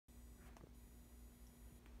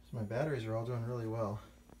So my batteries are all doing really well.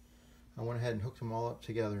 I went ahead and hooked them all up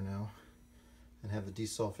together now and have the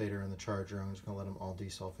desulfator and the charger. I'm just going to let them all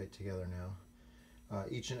desulfate together now.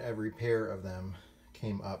 Each and every pair of them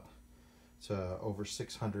came up to over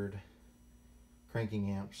 600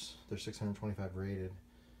 cranking amps. They're 625 rated.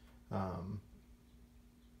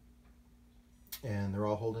 And they're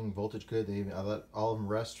all holding voltage good. I let all of them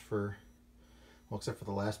rest for, well, except for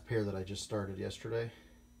the last pair that I just started yesterday.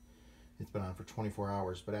 It's been on for 24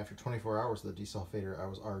 hours, but after 24 hours of the desulfator, I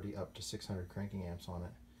was already up to 600 cranking amps on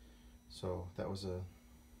it. So that was a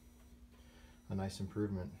nice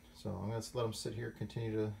improvement. So I'm going to let them sit here,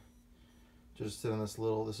 continue to just sit on this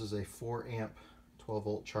little, this is a 4 amp 12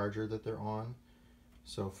 volt charger that they're on.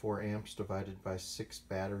 So 4 amps divided by 6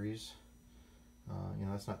 batteries. You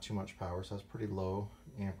know, that's not too much power, so that's pretty low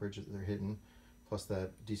amperage that they're hitting. Plus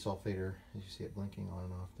that desulfator, as you see it blinking on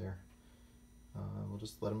and off there. We'll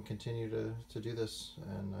just let them continue to do this,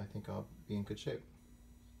 and I think I'll be in good shape.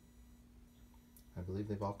 I believe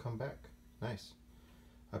they've all come back. Nice.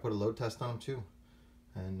 I put a load test on them too,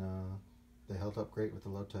 and they held up great with the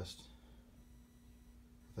load test,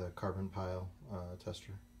 the carbon pile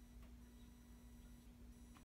tester.